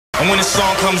when the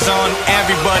song comes on,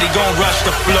 everybody gon' rush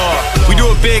the floor. We do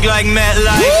it big like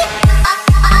MetLife.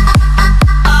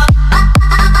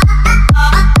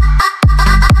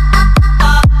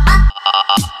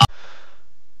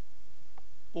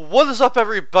 What is up,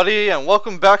 everybody, and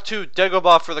welcome back to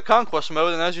Dagobah for the Conquest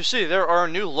mode. And as you see, there are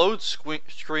new load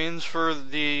screens for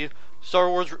the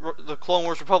the Clone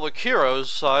Wars Republic Heroes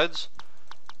sides.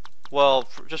 Well,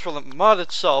 just for the mod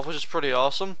itself, which is pretty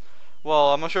awesome.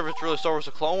 Well, I'm not sure if it's really Star Wars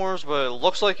The Clone Wars, but it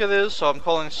looks like it is, so I'm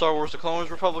calling it Star Wars The Clone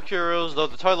Wars Republic Heroes, though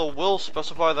the title will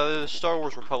specify that it is Star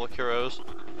Wars Republic Heroes.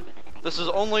 This is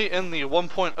only in the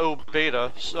 1.0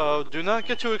 beta, so do not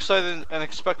get too excited and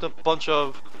expect a bunch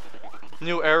of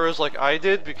new eras like I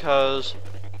did, because,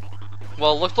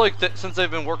 well, it looked like that since they've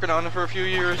been working on it for a few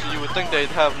years, you would think they'd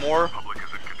have more.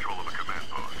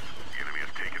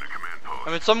 I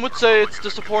mean, some would say it's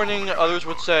disappointing, others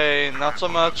would say not so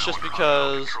much, just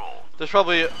because there's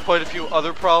probably quite a few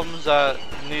other problems that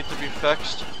need to be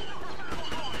fixed.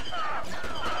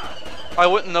 I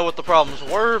wouldn't know what the problems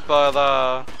were, but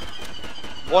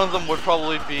one of them would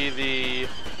probably be the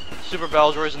Super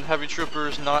Battle Droids and Heavy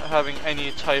Troopers not having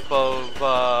any type of,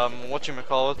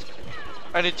 whatchamacallit,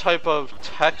 any type of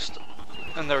text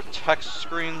in their text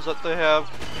screens that they have.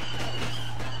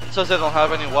 It says they don't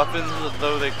have any weapons,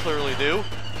 though they clearly do.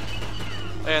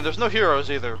 And there's no heroes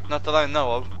either, not that I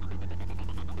know of.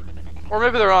 Or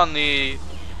maybe they're on the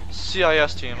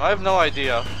CIS team, I have no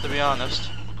idea, to be honest.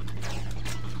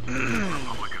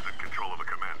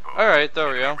 Alright, there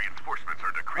we go.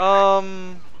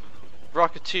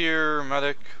 Rocketeer,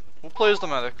 medic. Who plays the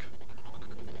medic?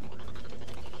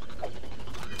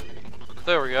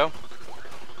 There we go.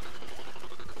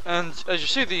 And as you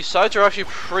see, these sides are actually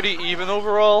pretty even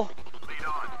overall.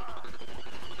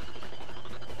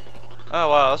 Oh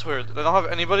wow, that's weird. They don't have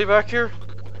anybody back here?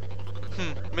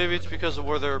 Maybe it's because of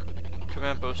where their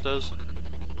command post is. The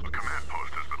command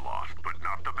post has been lost, but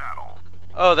not the battle.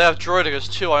 Oh, they have droidekas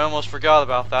too, I almost forgot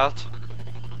about that.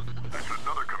 That's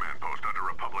another command post under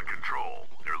Republic control.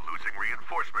 They're losing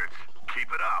reinforcements. Keep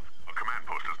it up. A command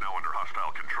post is now under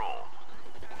hostile control.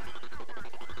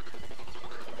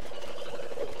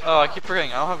 Oh, I keep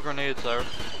forgetting, I don't have grenades there.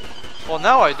 Well,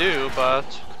 now I do,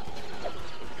 but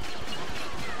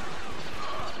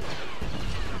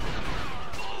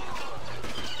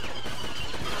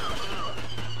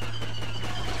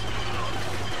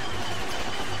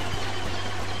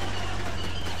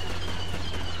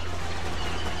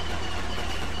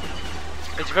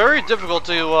it's very difficult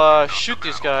to shoot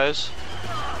these guys.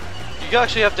 You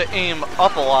actually have to aim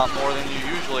up a lot more than you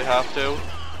usually have to.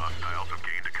 Hostiles have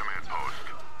gained a command post.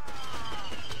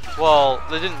 Well,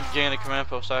 they didn't gain a command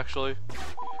post, actually.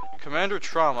 Commander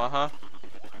Trauma, huh?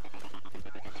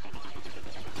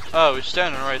 Oh, he's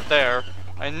standing right there.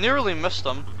 I nearly missed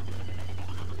him.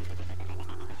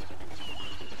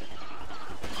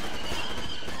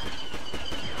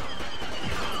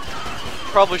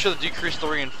 Probably should have decreased the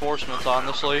reinforcements,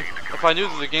 honestly. If I knew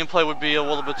that the gameplay would be a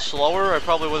little bit slower, I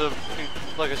probably would have,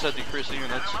 like I said, decreased the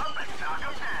units. Another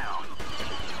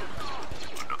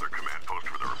command post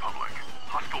for the Republic.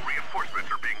 Hostile reinforcements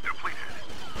are being depleted.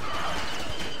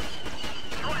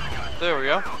 There we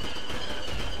go.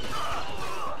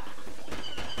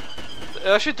 It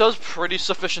actually does pretty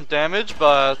sufficient damage,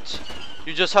 but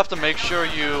you just have to make sure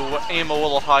you aim a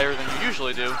little higher than you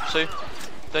usually do. See?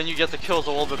 Then you get the kills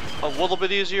a little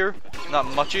bit easier. Not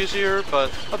much easier, but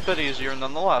a bit easier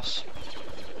nonetheless.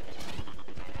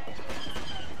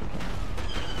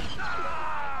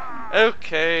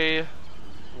 Okay.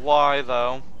 Why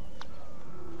though?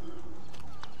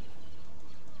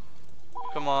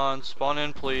 Come on, spawn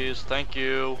in please. Thank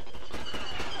you.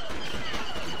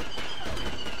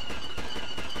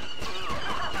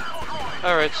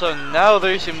 Alright, so now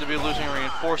they seem to be losing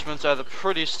reinforcements at a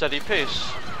pretty steady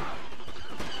pace.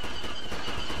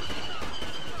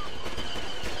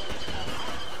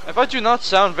 If I do not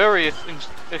sound very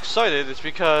excited, it's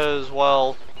because,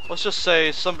 well, let's just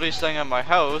say somebody's staying at my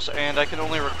house and I can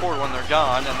only record when they're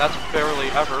gone, and that's barely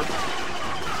ever.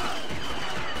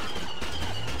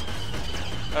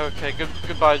 Okay,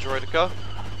 goodbye, droideka. A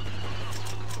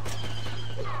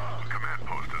command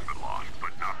post has been lost,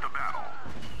 but not the battle.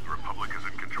 The Republic is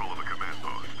in control of a command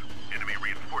post. Enemy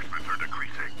reinforcements are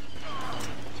decreasing.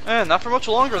 And not for much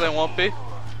longer they won't be.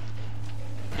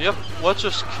 Yep, let's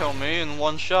just kill me in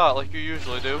one shot like you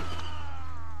usually do.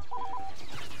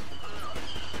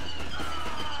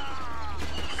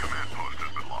 Command post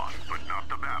has been lost, but not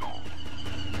the battle.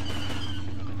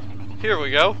 Here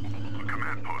we go. A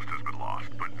command post has been lost,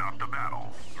 but not the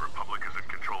battle. The Republic is in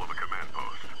control of a command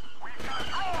post. We've got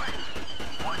droids!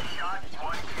 One shot,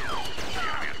 one kill. The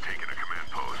enemy has taken a command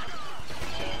post.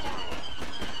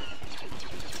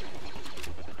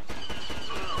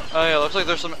 Oh yeah, looks like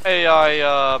there's some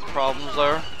AI problems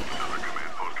there. Another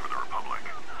command post for the Republic.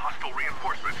 Hostile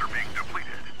reinforcements are being depleted.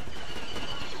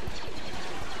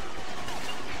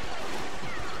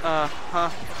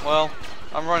 Well,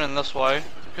 I'm running this way,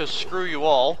 because screw you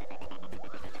all.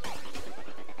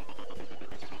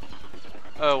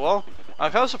 Oh well,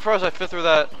 I'm kind of surprised I fit through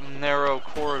that narrow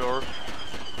corridor.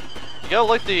 You gotta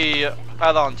like the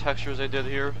add-on textures they did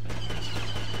here.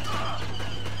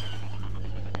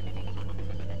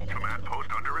 Command post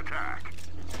under attack.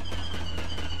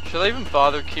 Should I even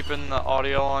bother keeping the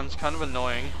audio on? It's kind of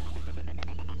annoying.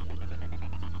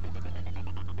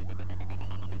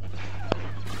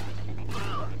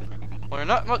 Well, you're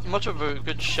not much of a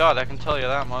good shot, I can tell you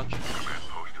that much. Command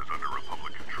post is under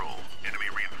Republic control. Enemy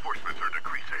reinforcements are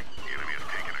decreasing. The enemy has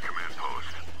taken a command post.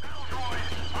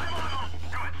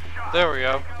 Good shot. There we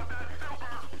go.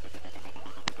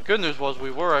 Good news was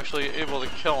we were actually able to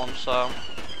kill him, so...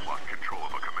 Lost control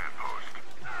of a command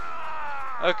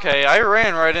post. Okay, I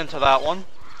ran right into that one.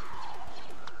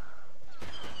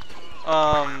 Post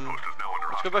is now under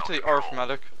Let's go back to the hostile ARF control.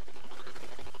 medic.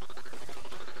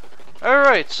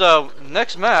 Alright, so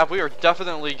next map we are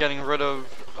definitely getting rid of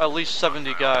at least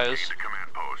 70 guys. Gained a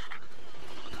command post.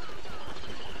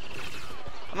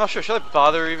 I'm not sure, should I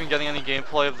bother even getting any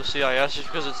gameplay of the CIS just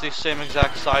because it's the same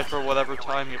exact side for whatever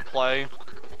time you play?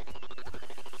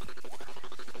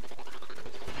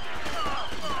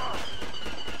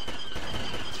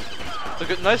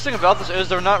 The nice thing about this is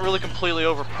they're not really completely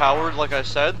overpowered, like I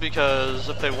said, because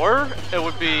if they were, it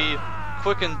would be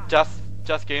quick and death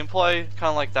gameplay, kind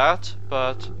of like that,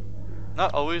 but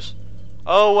not always.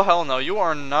 Oh, hell no, you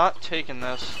are not taking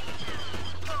this.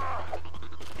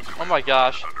 Oh my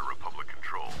gosh. Under Republic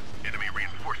control. Enemy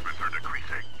reinforcements are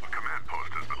decreasing. A command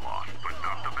post has been lost, but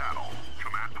not the battle.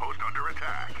 Command post under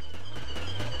attack.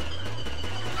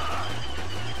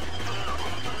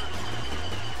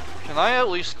 Can I at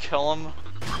least kill him?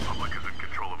 Republic is in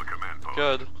control of a command post.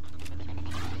 Good.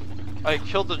 I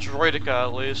killed the droideka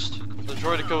at least. The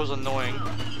droideka was annoying.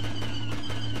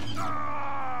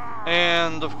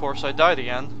 And of course I died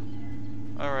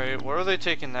again. Alright, where are they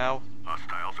taking now?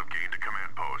 Hostiles have gained a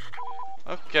command post.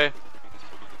 Okay.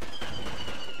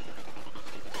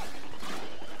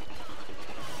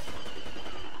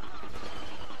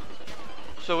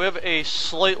 So we have a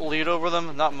slight lead over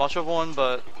them, not much of one,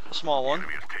 but a small one.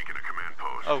 Enemy has taken a command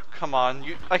post. Oh, come on.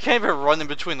 I can't even run in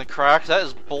between the cracks. That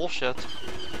is bullshit.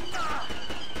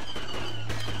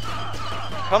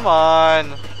 Come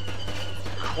on.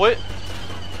 Quit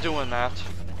doing that.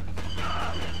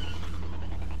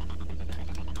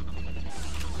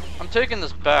 I'm taking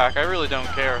this back. I really don't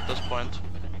care at this point.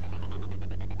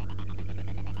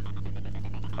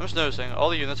 I'm just noticing, all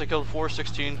the units I killed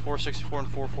 416, 464, and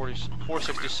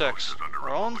 466 are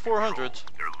all in 400s.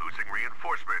 They're losing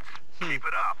reinforcements. Keep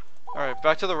it up. Alright,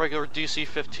 back to the regular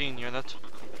DC-15 unit.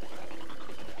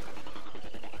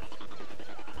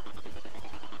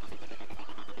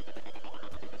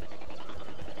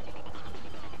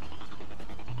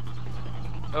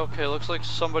 Okay, looks like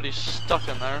somebody's stuck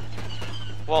in there.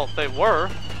 Well, they were.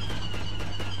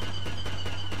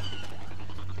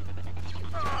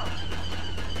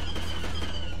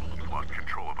 We've lost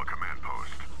control of a command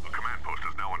post. A command post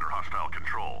is now under hostile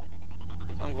control.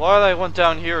 I'm glad I went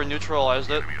down here and neutralized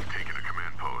it. Enemy has taken a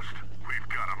command post. We've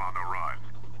got him on the run.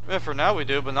 Yeah, for now we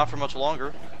do, but not for much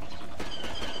longer.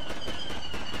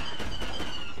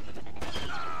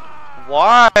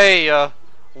 Why?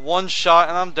 One shot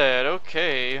and I'm dead.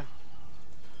 Okay.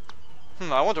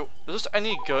 I wonder, is this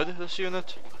any good, this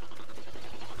unit?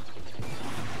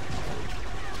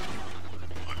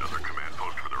 Another command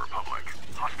post for the Republic.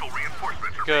 Hostile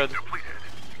reinforcements are Good. being depleted.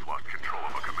 We've lost control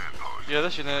of a command post. Yeah,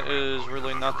 this unit is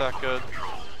really not that good.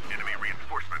 Control. Enemy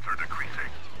reinforcements are decreasing.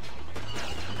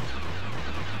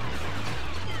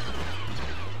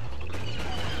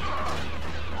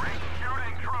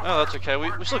 Oh, that's okay. We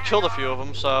still killed a few of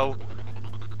them, so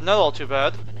not all too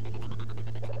bad.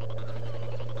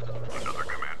 Another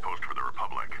command post for the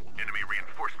Republic. Enemy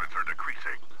reinforcements are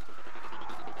decreasing.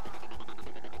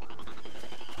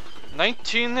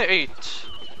 19-8.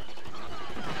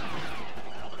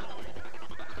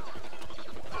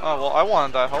 Oh, well, I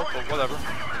wanted that help, but whatever.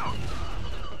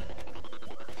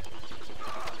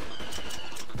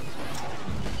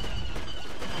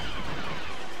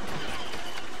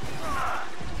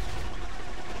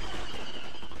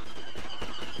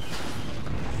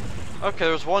 Okay,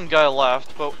 there's one guy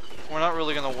left, but we're not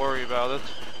really going to worry about it.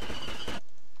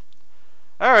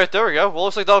 Alright, there we go. Well,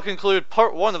 looks like that'll conclude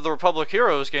part 1 of the Republic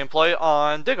Heroes gameplay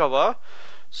on Dagobah.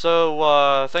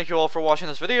 So, thank you all for watching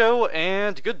this video,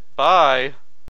 and goodbye.